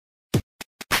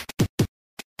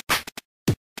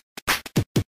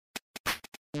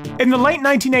In the late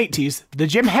 1980s, the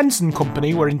Jim Henson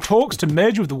Company were in talks to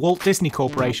merge with the Walt Disney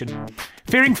Corporation.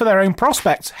 Fearing for their own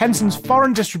prospects, Henson's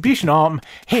foreign distribution arm,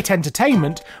 Hit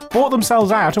Entertainment, bought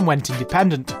themselves out and went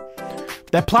independent.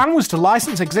 Their plan was to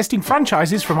license existing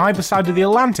franchises from either side of the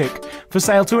Atlantic for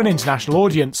sale to an international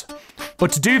audience.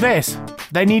 But to do this,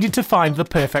 they needed to find the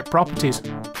perfect properties.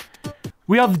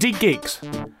 We are the Deep Geeks,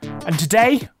 and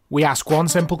today we ask one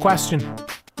simple question.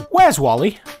 Where's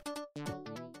Wally?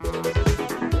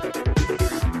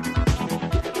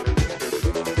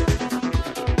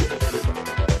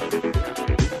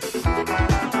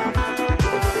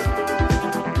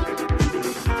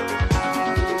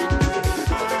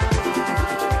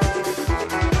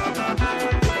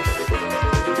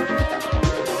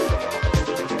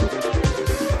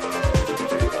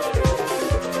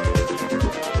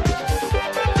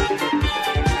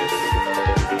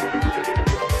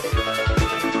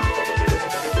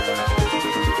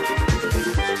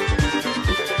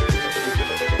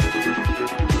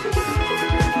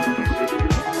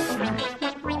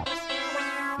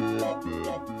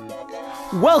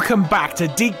 Welcome back to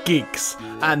Deep Geeks,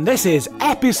 and this is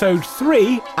episode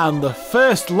 3 and the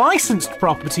first licensed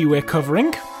property we're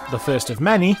covering, the first of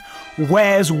many,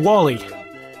 Where's Wally?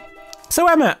 So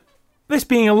Emma, this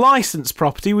being a licensed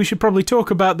property, we should probably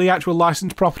talk about the actual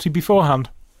licensed property beforehand.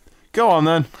 Go on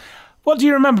then. What do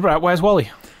you remember about Where's Wally?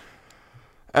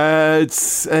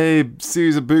 It's a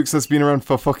series of books that's been around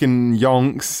for fucking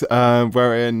yonks,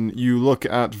 wherein you look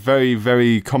at very,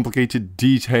 very complicated,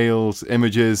 detailed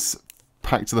images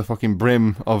packed to the fucking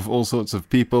brim of all sorts of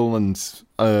people and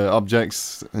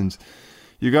objects, and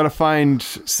you gotta find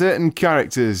certain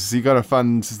characters. You gotta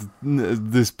find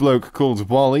this bloke called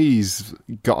Wally. He's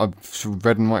got a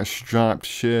red and white striped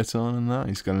shirt on and that.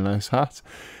 He's got a nice hat.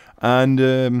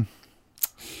 And,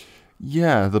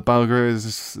 yeah, the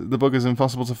bugger's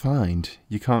impossible to find.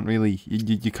 You can't really,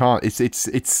 you can't,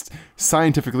 it's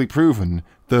scientifically proven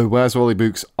the Where's Wally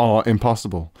books are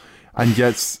impossible. And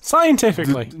yet...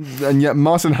 Scientifically. And yet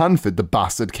Martin Hanford, the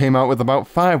bastard, came out with about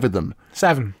 5 of them.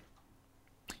 7.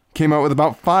 Came out with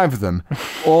about 5 of them.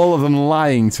 All of them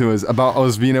lying to us about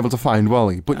us being able to find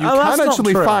Wally. But you can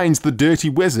actually find the dirty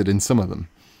wizard in some of them.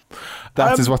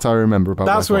 That is what I remember about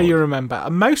That's where you remember.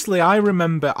 Mostly I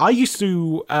remember... I used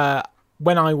to...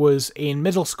 when I was in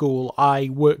middle school, I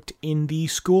worked in the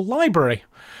school library.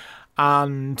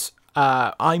 And...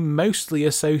 I mostly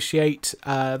associate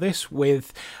this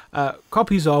with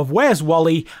copies of Where's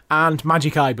Wally and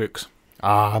Magic Eye books.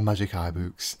 Ah, Magic Eye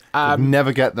books.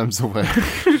 Never get them to work.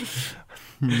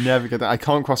 Never get them. I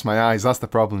can't cross my eyes. That's the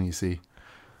problem, you see.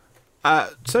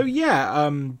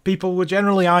 People were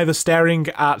generally either staring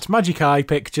at Magic Eye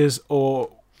pictures or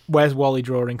Where's Wally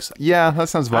drawings. Yeah, that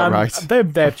sounds about right.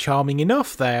 They're charming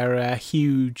enough. They're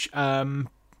huge,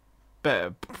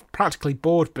 practically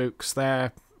board books.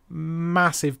 They're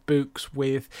massive books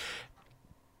with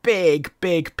big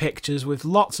pictures with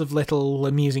lots of little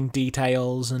amusing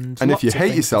details and if you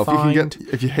hate yourself, you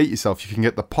can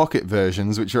get the pocket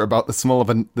versions, which are about the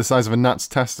size of a gnat's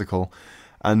testicle,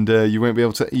 and you won't be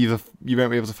able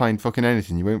to find fucking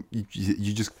anything.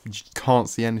 You just can't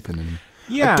see anything in them.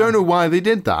 Yeah, I don't know why they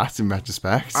did that in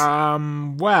retrospect.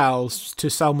 To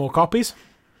sell more copies.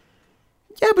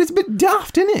 Yeah, but it's a bit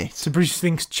daft, isn't it? To produce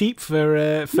things cheap for...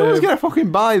 No one's going to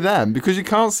fucking buy them because you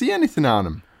can't see anything on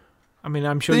them. I mean,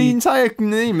 I'm sure the entire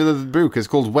name of the book is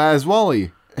called Where's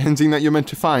Wally? Hinting that you're meant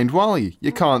to find Wally.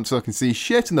 You can't fucking see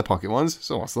shit in the pocket ones,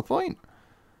 so what's the point?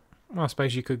 Well, I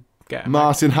suppose you could get...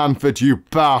 Martin Hanford, you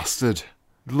bastard!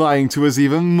 Lying to us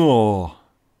even more.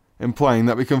 Implying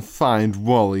that we can find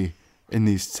Wally in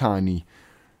these tiny,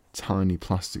 tiny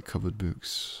plastic-covered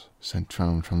books sent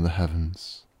down from the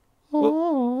heavens.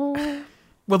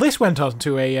 Well, this went on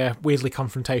to a weirdly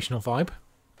confrontational vibe.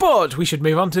 But we should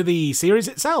move on to the series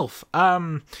itself.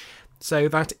 So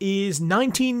that is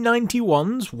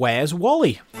 1991's Where's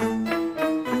Wally?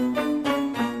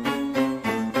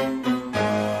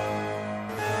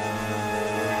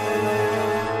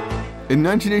 In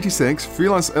 1986,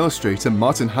 freelance illustrator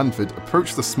Martin Hanford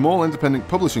approached the small independent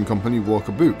publishing company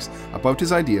Walker Books about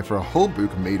his idea for a whole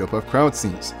book made up of crowd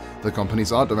scenes. The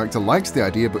company's art director liked the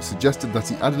idea but suggested that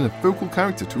he added a focal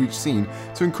character to each scene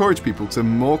to encourage people to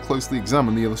more closely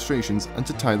examine the illustrations and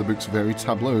to tie the book's varied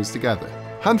tableaus together.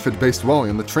 Hanford based Wally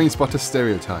on the train spotter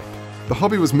stereotype. The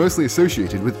hobby was mostly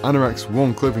associated with anoraks,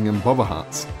 warm clothing and bobber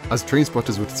hats, as train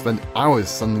spotters would spend hours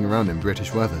sunning around in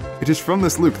British weather. It is from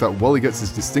this look that Wally gets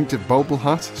his distinctive bulbul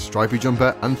hat, stripy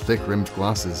jumper and thick-rimmed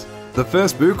glasses. The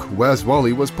first book, Where's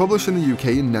Wally, was published in the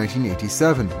UK in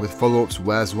 1987, with follow-ups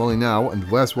Where's Wally Now and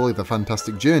Where's Wally The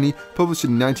Fantastic Journey published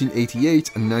in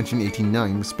 1988 and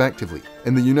 1989 respectively.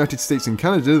 In the United States and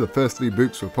Canada, the first 3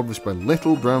 books were published by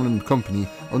Little, Brown and Company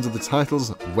under the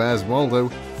titles Where's Waldo,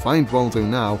 Find Waldo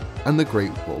Now, and The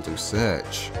Great Waldo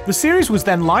Search. The series was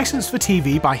then licensed for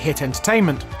TV by Hit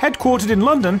Entertainment. Headquartered in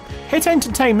London, Hit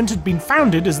Entertainment had been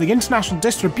founded as the international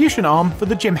distribution arm for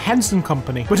the Jim Henson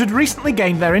Company, but had recently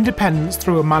gained their independence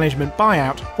through a management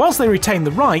buyout. Whilst they retained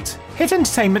the right, Hit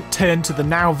Entertainment turned to the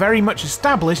now very much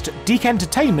established Deke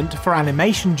Entertainment for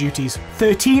animation duties.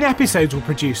 13 episodes were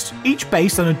produced, each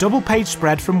based on a double-page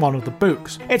spread from one of the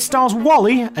books. It stars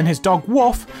Wally and his dog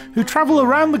Woof, who travel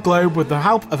around the globe with the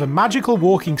help of a magical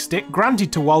walking stick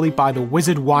granted to Wally by the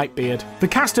wizard Whitebeard. The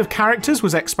cast of characters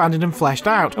was expanded and fleshed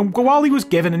out, and Wally was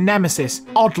given a nemesis,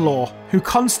 Oddlaw, who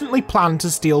constantly planned to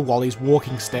steal Wally's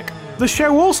walking stick. The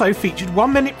show also featured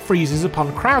 1-minute freezes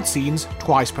upon crowd scenes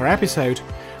twice per episode,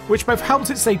 which both helped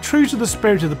it stay true to the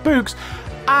spirit of the books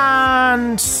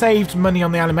and saved money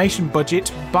on the animation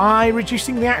budget by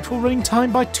reducing the actual running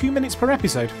time by 2 minutes per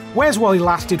episode. Where's Wally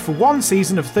lasted for 1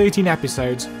 season of 13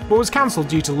 episodes, but was cancelled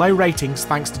due to low ratings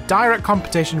thanks to direct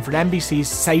competition from NBC's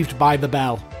Saved by the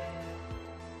Bell.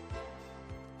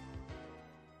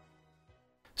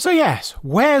 So yes,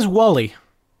 where's Wally?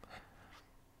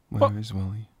 Where is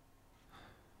Wally?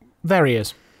 There he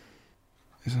is.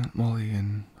 Isn't Wally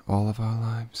in all of our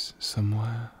lives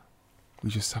somewhere?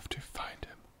 We just have to find him.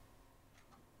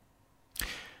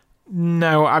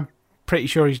 No, I'm pretty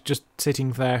sure he's just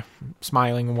sitting there,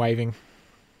 smiling and waving.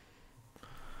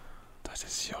 That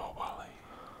is your Wally.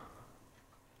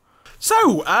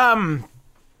 So,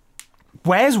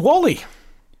 where's Wally?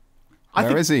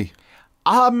 Where is he?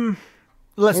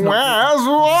 Let's not... Where's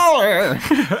Wally?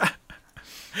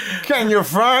 Can you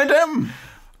find him?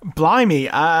 Blimey.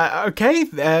 Okay,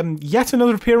 yet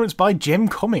another appearance by Jim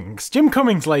Cummings. Jim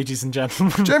Cummings, ladies and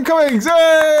gentlemen. Jim Cummings!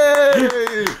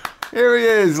 Hey! Here he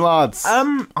is, lads.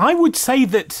 I would say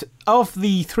that of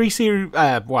the three Deke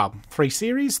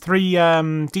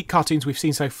cartoons we've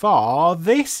seen so far,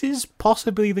 this is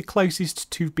possibly the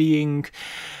closest to being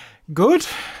good.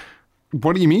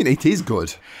 What do you mean? It is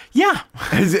good. Yeah.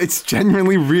 It's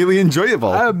genuinely really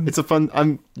enjoyable. It's a fun...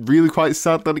 I'm really quite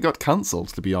sad that it got cancelled,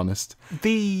 to be honest.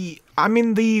 The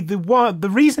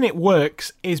reason it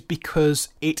works is because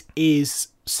it is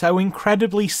so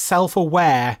incredibly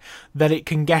self-aware that it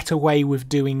can get away with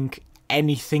doing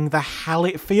anything the hell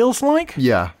it feels like.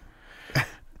 Yeah.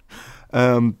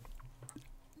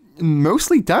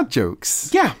 Mostly dad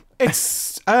jokes. Yeah.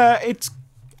 It's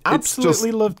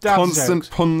absolutely love dad jokes.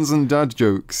 Constant puns and dad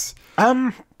jokes.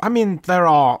 I mean,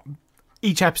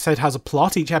 each episode has a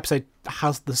plot. Each episode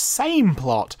has the same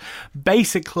plot.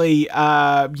 Basically,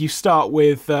 you start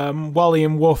with Wally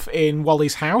and Woof in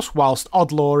Wally's house, whilst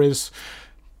Oddlaw is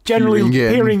generally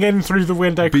peering in through the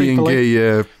window creepily. Being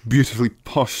a beautifully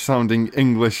posh-sounding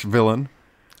English villain.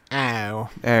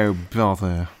 Ow. Oh,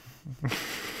 bother.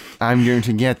 I'm going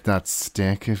to get that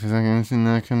stick if there's anything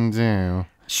I can do.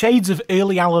 Shades of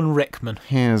early Alan Rickman.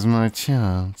 Here's my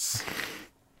chance.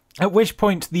 At which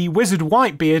point the wizard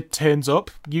Whitebeard turns up,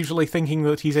 usually thinking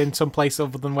that he's in some place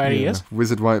other than where he is.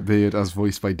 Wizard Whitebeard as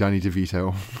voiced by Danny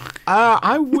DeVito.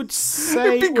 I would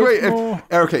say it'd be great if...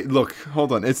 Okay, look,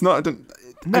 hold on. It's not...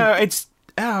 it's...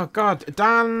 Oh, God.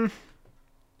 Dan...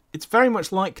 It's very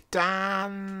much like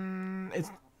Dan...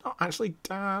 It's not actually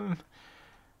Dan...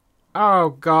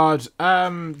 Oh, God.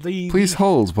 Please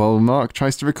hold while Mark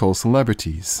tries to recall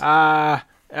celebrities.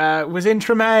 Was in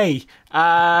Treme.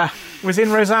 Was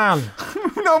in Roseanne.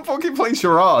 No fucking playing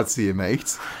charades here,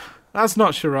 mate. That's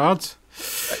not charades.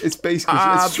 It's basically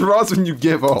it's charades when you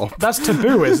give up. That's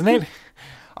Taboo, isn't it?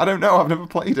 I don't know. I've never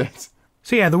played it.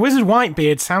 So yeah, the Wizard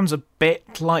Whitebeard sounds a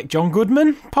bit like John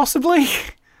Goodman, possibly.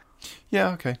 Yeah,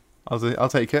 okay. I'll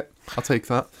take it. I'll take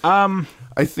that.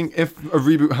 I think if a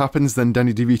reboot happens, then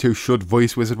Danny DeVito should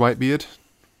voice Wizard Whitebeard.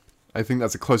 I think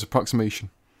that's a close approximation.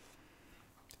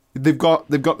 They've got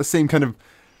the same kind of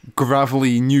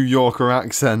gravelly New Yorker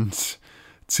accent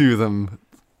to them.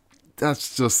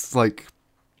 That's just like...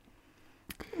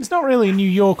 It's not really a New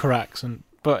Yorker accent,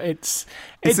 but it's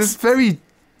this very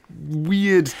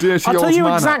weird, dirty old man I'll tell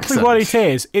you exactly accent. what it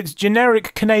is. It's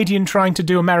generic Canadian trying to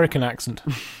do American accent.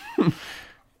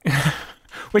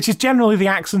 Which is generally the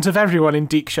accent of everyone in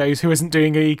Deke shows who isn't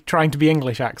doing a trying to be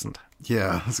English accent.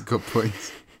 Yeah, that's a good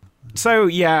point. So,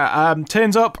 yeah,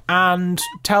 turns up and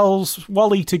tells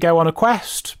Wally to go on a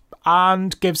quest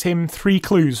and gives him 3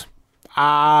 clues.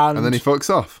 And then he fucks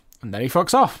off. And then he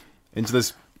fucks off. Into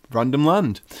this random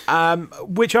land.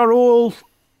 Which are all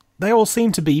they all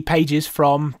seem to be pages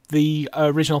from the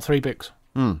original 3 books.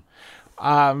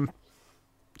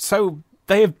 So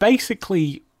they have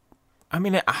basically... I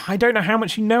mean, I don't know how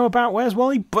much you know about Where's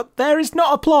Wally, but there is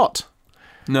not a plot.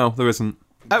 No, there isn't.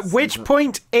 At which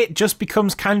point, it just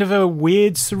becomes kind of a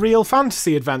weird, surreal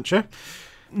fantasy adventure,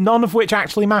 none of which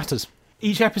actually matters.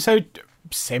 Each episode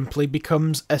simply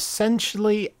becomes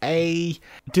essentially a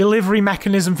delivery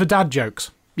mechanism for dad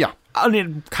jokes. Yeah. And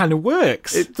it kind of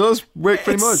works. It does work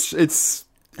pretty much. It's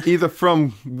either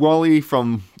from Wally,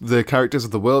 from the characters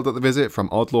of the world that they visit, from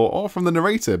Oddlaw, or from the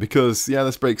narrator, because, yeah,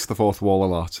 this breaks the fourth wall a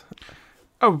lot.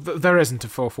 Oh, there isn't a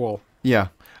fourth wall. Yeah.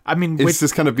 I mean... It's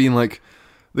just kind of been like,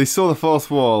 they saw the fourth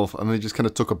wall, and they just kind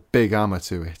of took a big hammer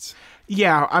to it.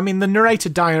 Yeah, I mean, the narrator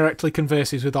directly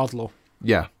converses with Oddlaw.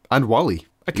 Yeah, and Wally.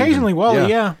 Occasionally even. Wally,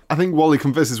 yeah. I think Wally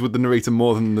converses with the narrator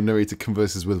more than the narrator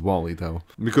converses with Wally, though.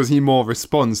 Because he more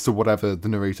responds to whatever the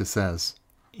narrator says.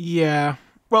 Yeah.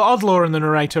 Well, Oddlaw and the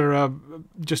narrator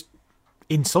just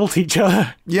insult each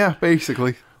other. Yeah,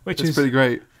 basically. Which is pretty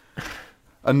great.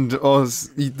 And Oz...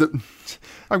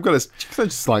 I've got to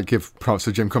just like give props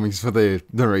to Jim Cummings for the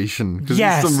narration, because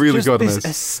he's done really good in this.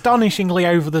 Astonishingly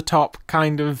over the top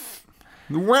kind of...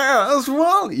 Where's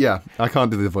Wally? Yeah, I can't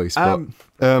do the voice, but...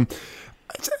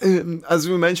 as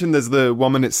we mentioned, there's the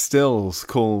 1 minute stills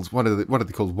called what are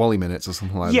they called? Wally minutes or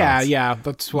something like that. Yeah,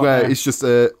 that's what. Where it's just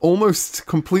a almost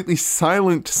completely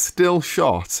silent still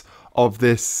shot of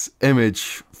this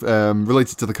image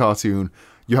related to the cartoon.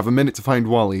 You have a minute to find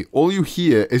Wally. All you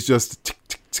hear is just tick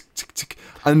tick tick tick tick,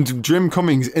 and Jim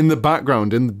Cummings in the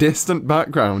background, in the distant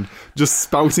background, just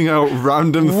spouting out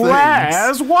random things.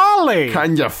 Where's Wally?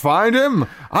 Can you find him?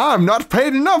 I'm not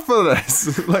paid enough for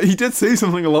this. Like, he did say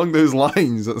something along those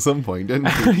lines at some point, didn't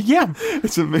he? Yeah.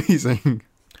 It's amazing.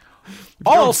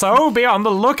 Also, be on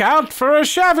the lookout for a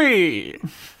Chevy.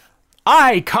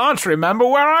 I can't remember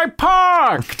where I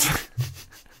parked.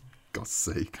 God's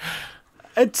sake.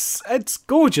 It's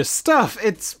gorgeous stuff.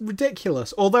 It's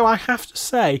ridiculous. Although I have to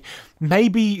say,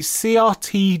 maybe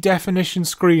CRT definition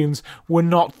screens were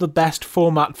not the best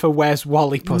format for Where's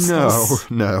Wally puzzles.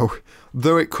 No.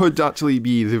 Though it could actually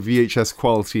be the VHS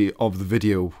quality of the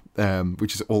video,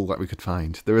 which is all that we could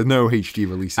find. There are no HD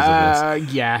releases of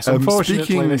this. Yes,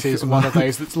 unfortunately this is one of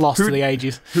those that's lost to the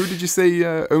ages. Who did you say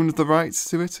owned the rights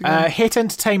to it again? Hit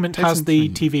Entertainment has the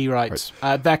TV rights.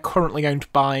 Right. They're currently owned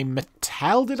by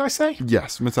Mattel, did I say?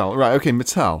 Yes, Mattel. Right, okay,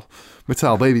 Mattel.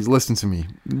 Mattel, babies, listen to me.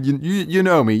 You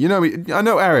know me. You know me. I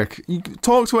know Eric. You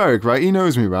talk to Eric, right? He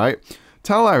knows me, right?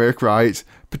 Tell Eric, right?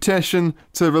 Petition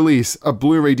to release a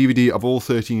Blu-ray DVD of all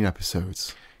 13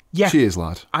 episodes. Yeah. Cheers,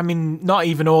 lad. I mean, not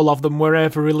even all of them were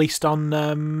ever released on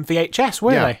VHS,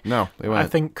 were they? No, they weren't. I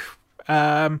think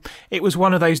it was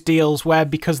one of those deals where,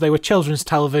 because they were children's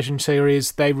television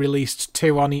series, they released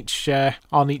 2 on each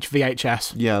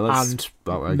VHS. Yeah, that's and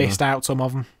about right, missed out some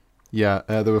of them. Yeah,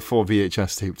 there were 4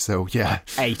 VHS tapes, so yeah.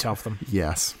 8 of them.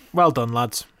 Yes. Well done,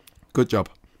 lads. Good job.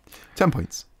 10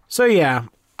 points. So yeah,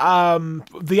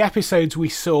 the episodes we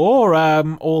saw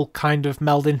all kind of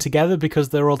meld in together because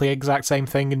they're all the exact same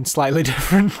thing in slightly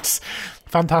different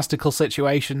fantastical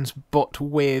situations, but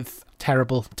with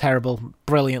terrible,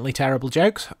 brilliantly terrible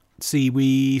jokes. See,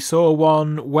 we saw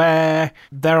one where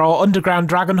there are underground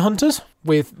dragon hunters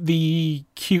with the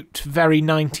cute, very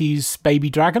 90s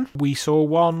baby dragon. We saw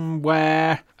one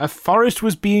where a forest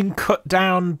was being cut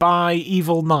down by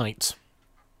evil knights.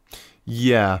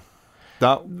 Yeah.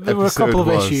 There were a couple of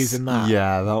issues in that.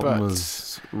 Yeah, that one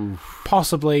was... Oof.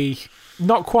 Possibly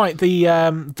not quite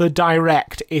the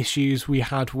direct issues we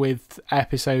had with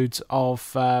episodes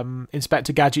of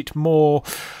Inspector Gadget. More,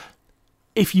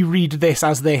 if you read this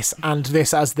as this and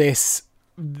this as this,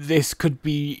 this could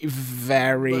be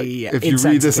very if you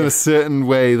read this in a certain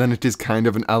way, then it is kind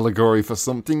of an allegory for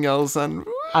something else, and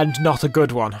not a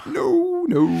good one. No.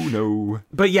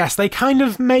 But yes, they kind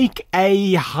of make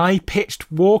a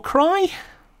high-pitched war cry.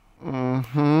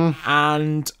 Mm-hmm.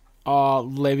 And are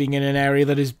living in an area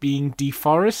that is being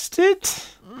deforested.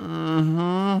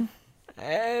 Mm-hmm.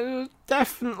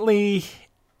 Definitely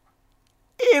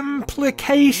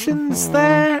implications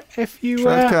there. If you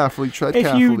tread carefully.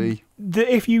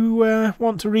 If you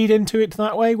want to read into it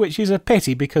that way, which is a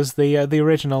pity because the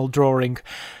original drawing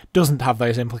doesn't have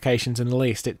those implications in the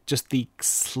least. It's just the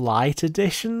slight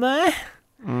addition there.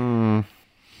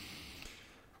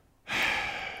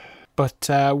 But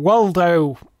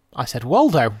Waldo... I said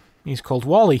Waldo. He's called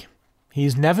Wally.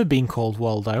 He's never been called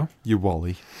Waldo. You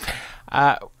Wally.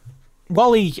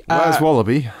 Wally... Where's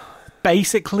Wallaby?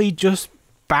 Basically just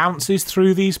bounces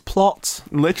through these plots.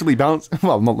 Literally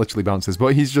well, not literally bounces,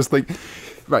 but he's just like,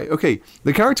 right, okay,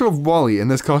 the character of Wally in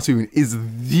this cartoon is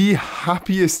the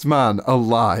happiest man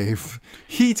alive.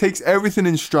 He takes everything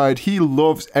in stride, he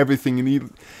loves everything,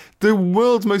 and the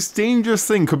world's most dangerous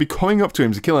thing could be coming up to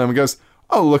him to kill him and goes,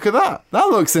 oh, look at that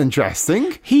looks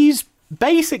interesting. He's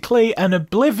basically an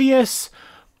oblivious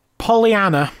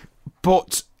Pollyanna,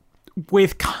 but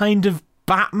with kind of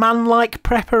Batman-like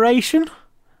preparation.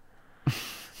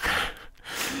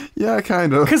 Yeah,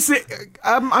 kind of. Because,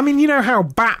 I mean, you know how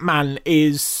Batman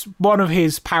is... One of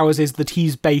his powers is that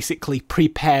he's basically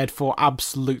prepared for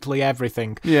absolutely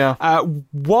everything. Yeah.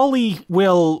 Wally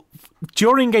will,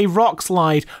 during a rock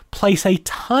slide, place a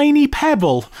tiny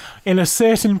pebble in a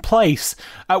certain place,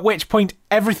 at which point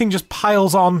everything just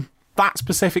piles on that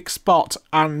specific spot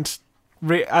and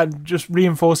just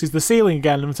reinforces the ceiling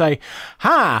again and say,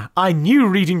 I knew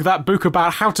reading that book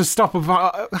about how to stop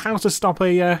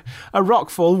a rock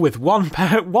fall with one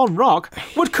rock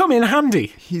would come in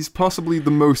handy. He's possibly the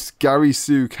most Gary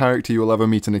Sue character you'll ever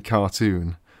meet in a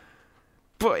cartoon.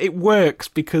 But it works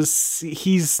because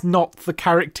he's not the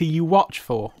character you watch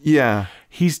for. Yeah.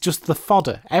 He's just the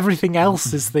fodder. Everything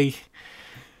else is the...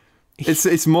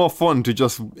 It's more fun to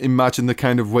just imagine the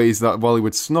kind of ways that Wally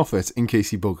would snuff it in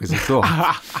case he buggers it up.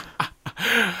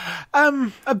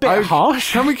 A bit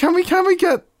harsh. Can we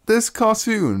get this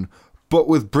cartoon, but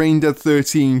with Brain Dead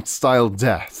 13 style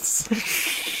deaths?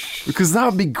 Because that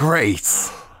would be great.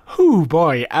 Oh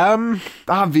boy.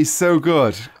 That'd be so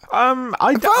good.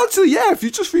 Actually, yeah, if you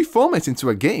just reform it into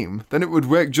a game, then it would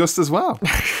work just as well.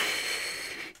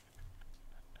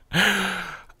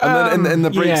 And then in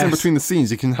the breaks in between the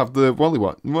scenes, you can have the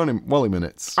Wally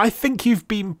minutes. I think you've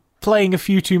been playing a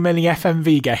few too many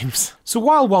FMV games. So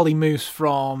while Wally moves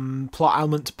from plot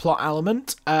element to plot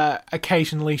element,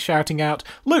 occasionally shouting out,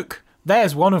 "Look,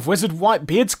 there's one of Wizard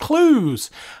Whitebeard's clues!"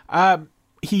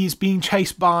 He's being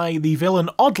chased by the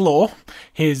villain Oddlaw,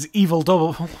 his evil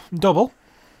double.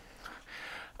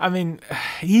 I mean,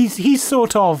 he's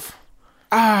sort of...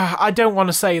 I don't want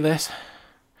to say this.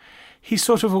 He's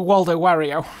sort of a Waldo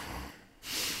Wario.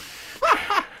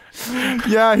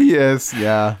 Yeah, he is,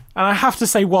 yeah. And I have to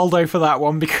say Waldo for that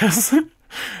one because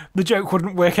the joke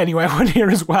wouldn't work anywhere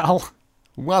near as well.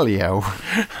 Walio.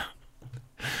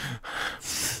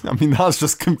 I mean, that's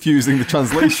just confusing the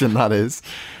translation, that is.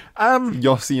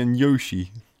 Yossi and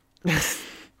Yoshi.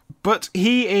 But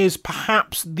he is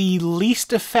perhaps the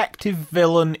least effective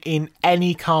villain in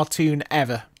any cartoon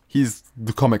ever. He's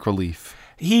the comic relief.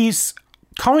 He's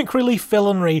comic relief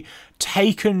villainry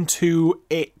taken to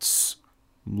its...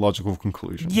 logical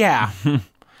conclusion. Yeah.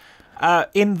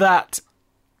 In that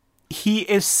he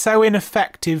is so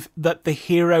ineffective that the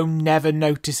hero never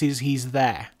notices he's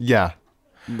there. Yeah.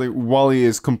 Wally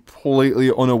is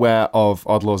completely unaware of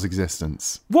Oddlaw's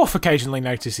existence. Woof occasionally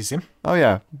notices him. Oh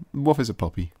yeah, Woof is a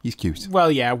puppy. He's cute.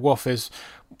 Well, yeah, Woof is...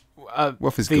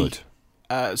 Woof is good.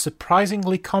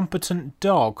 Surprisingly competent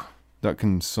dog. That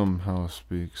can somehow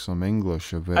speak some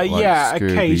English a bit like yeah,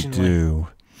 Scooby-Doo. Occasionally.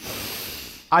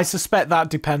 I suspect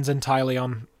that depends entirely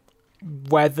on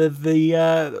whether the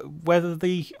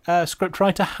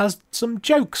scriptwriter has some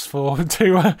jokes to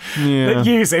that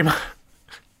use him.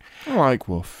 I like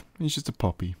Woof. He's just a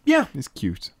puppy. Yeah. He's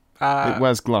cute. It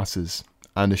wears glasses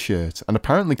and a shirt and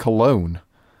apparently cologne.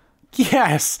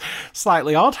 Yes.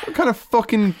 Slightly odd. What kind of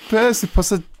fucking person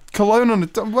puts a cologne on a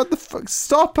dog? What the fuck?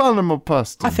 Stop, animal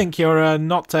person. I think you're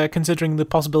not considering the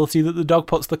possibility that the dog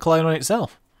puts the cologne on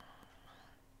itself.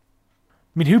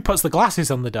 I mean, who puts the glasses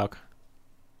on the dog?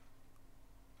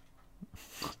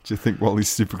 Do you think Wally's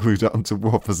super glued onto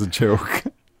Woof as a joke?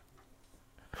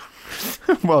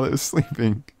 While it was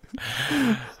sleeping.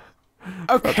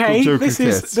 Okay, this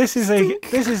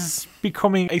is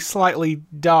becoming a slightly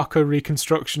darker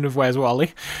reconstruction of Where's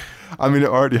Wally. I mean, it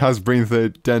already has Brain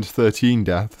Dead 13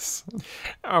 deaths.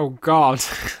 Oh God.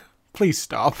 Please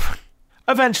stop.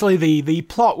 Eventually the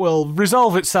plot will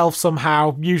resolve itself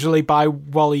somehow, usually by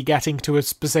Wally getting to a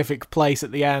specific place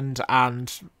at the end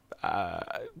and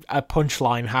a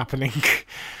punchline happening.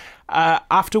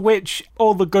 After which,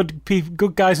 all the good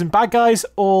guys and bad guys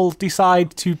all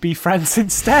decide to be friends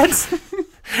instead.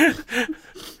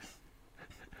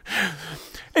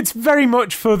 It's very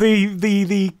much for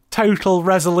the total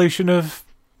resolution of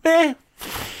eh.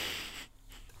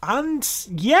 And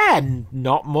yeah,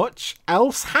 not much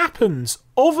else happens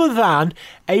other than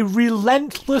a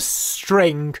relentless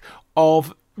string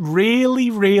of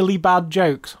really, really bad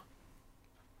jokes.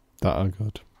 That are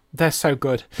good. They're so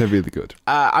good. They're really good.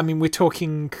 I mean, we're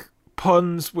talking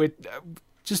puns with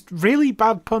just really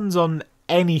bad puns on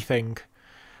anything.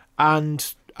 And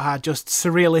just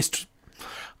surrealist...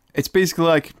 It's basically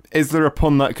like, is there a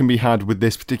pun that can be had with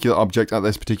this particular object at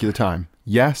this particular time?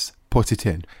 Yes, put it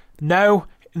in. No,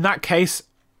 in that case,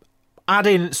 add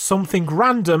in something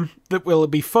random that will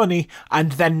be funny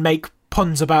and then make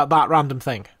puns about that random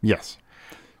thing. Yes.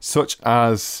 Such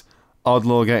as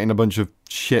Oddlaw getting a bunch of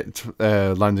shit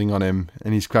landing on him,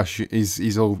 and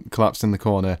he's all collapsed in the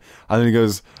corner, and then he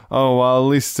goes, oh, well, at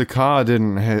least the car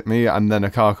didn't hit me, and then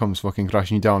a car comes fucking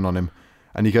crashing down on him.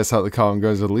 And he gets out of the car and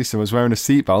goes, at least I was wearing a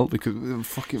seatbelt because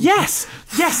fucking... Yes,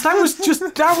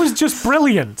 that was just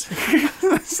brilliant.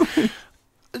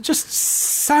 Just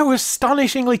so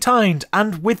astonishingly timed,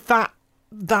 and with that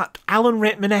Alan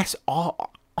Rickman-esque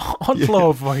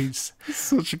Oddlaw voice.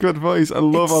 Such a good voice. I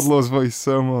love Oddlaw's voice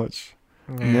so much.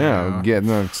 Yeah, get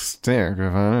no stick if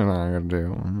I don't know what to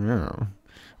do. Yeah.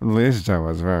 At least I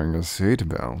was wearing a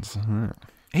seatbelt. Yeah.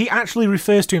 He actually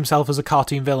refers to himself as a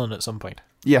cartoon villain at some point.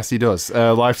 Yes, he does.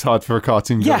 Life's hard for a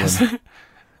cartoon villain. Yes.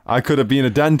 I could have been a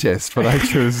dentist, but I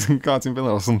chose a cartoon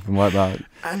villain or something like that.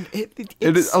 And it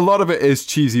is, a lot of it is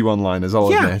cheesy one-liners,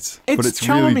 I'll admit. But it's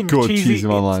really good cheesy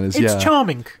one-liners. It's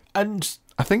charming. And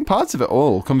I think parts of it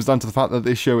all comes down to the fact that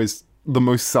this show is the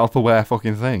most self-aware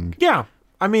fucking thing. Yeah.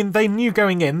 I mean, they knew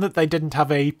going in that they didn't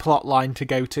have a plot line to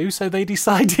go to, so they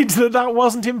decided that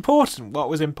wasn't important. What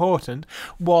was important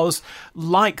was,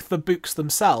 like the books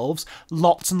themselves,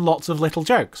 lots and lots of little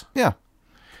jokes. Yeah.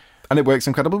 And it works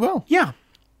incredibly well. Yeah.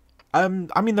 I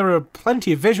mean, there are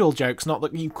plenty of visual jokes, not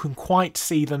that you can quite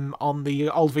see them on the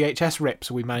old VHS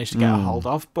rips we managed to get a hold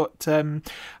of, but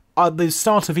at the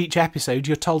start of each episode,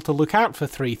 you're told to look out for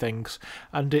 3 things,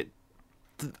 and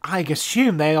I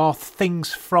assume they are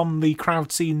things from the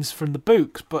crowd scenes from the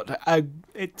books, but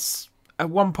it's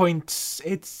at one point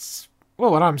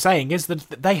well, what I'm saying is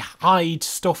that they hide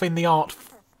stuff in the art,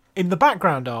 in the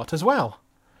background art as well.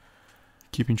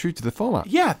 Keeping true to the format.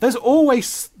 Yeah,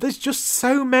 there's just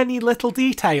so many little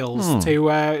details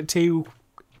to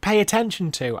pay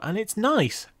attention to, and it's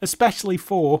nice, especially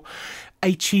for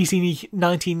a cheesy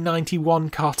 1991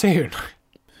 cartoon.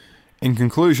 In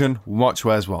conclusion, watch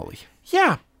Where's Wally?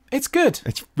 Yeah, it's good.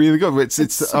 It's really good.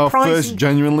 It's our first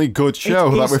genuinely good show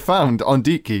that we found on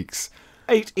Deep Geeks.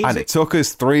 It took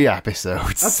us 3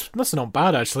 episodes. That's not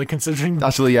bad, actually, considering...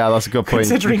 Actually, yeah, that's a good point.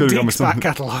 Considering Deep's back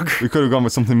catalogue. We could have gone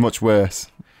with something much worse.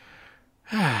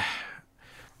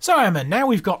 So, Emma, now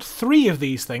we've got 3 of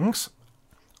these things,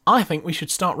 I think we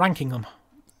should start ranking them.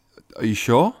 Are you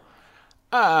sure?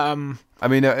 I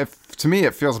mean, to me,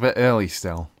 it feels a bit early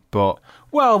still, but...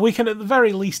 Well, we can at the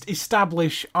very least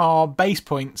establish our base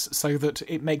points so that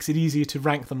it makes it easier to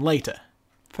rank them later.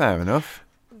 Fair enough.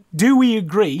 Do we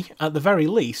agree, at the very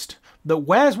least, that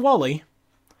Where's Wally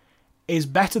is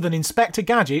better than Inspector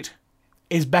Gadget,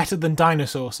 is better than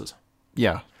Dinosaurs?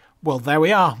 Yeah. Well, there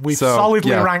we are. We've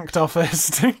solidly ranked our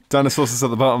first. Dinosaurs is at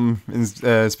the bottom,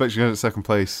 Inspector Gadget second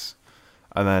place,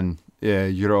 and then, yeah,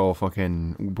 you're all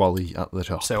fucking Wally at the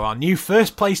top. So our new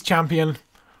first place champion,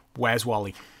 Where's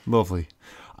Wally? Lovely.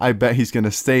 I bet he's going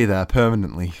to stay there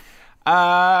permanently.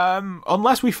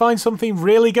 Unless we find something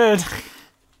really good.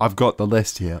 I've got the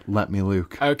list here. Let me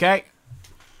look. Okay.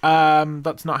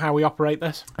 That's not how we operate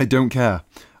this. I don't care.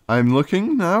 I'm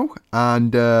looking now,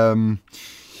 and...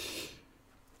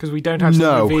 Because we don't have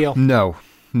to reveal. No.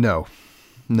 No?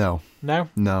 No.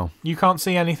 You can't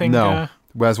see anything? No.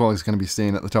 Where's Wally's going to be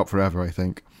staying at the top forever, I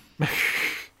think. I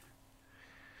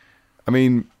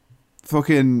mean,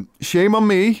 fucking shame on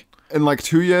me. And like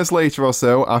 2 years later or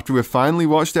so, after we've finally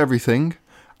watched everything,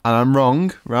 and I'm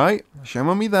wrong, right? Shame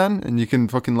on me then, and you can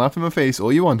fucking laugh in my face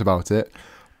all you want about it.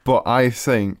 But I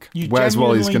think Where's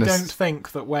Wally's going to... You don't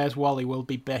think that Where's Wally will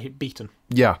be beaten?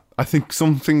 Yeah, I think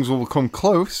some things will come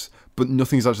close, but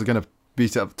nothing's actually going to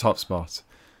beat it at the top spot.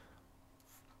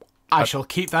 I shall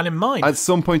keep that in mind. At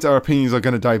some point, our opinions are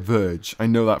going to diverge. I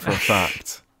know that for a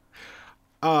fact.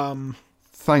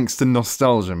 Thanks to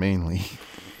nostalgia, mainly.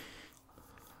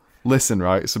 Listen,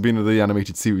 right, Sabrina the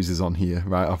Animated Series is on here,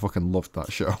 right? I fucking loved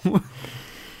that show.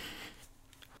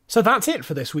 So that's it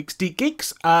for this week's Deep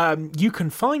Geeks. You can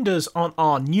find us on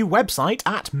our new website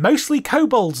at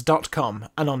mostlykobolds.com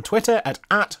and on Twitter at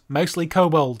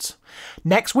 @mostlykobolds.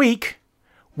 Next week,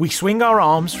 we swing our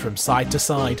arms from side to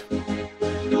side.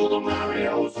 Do the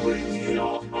Mario swing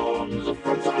your arms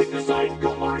from side to side.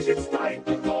 Come on, it's time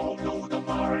to go. Do the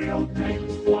Mario. Take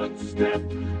 1 step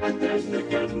and then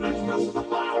again. Let's do the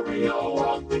Mario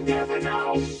all together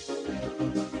now.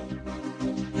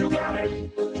 You got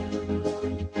it.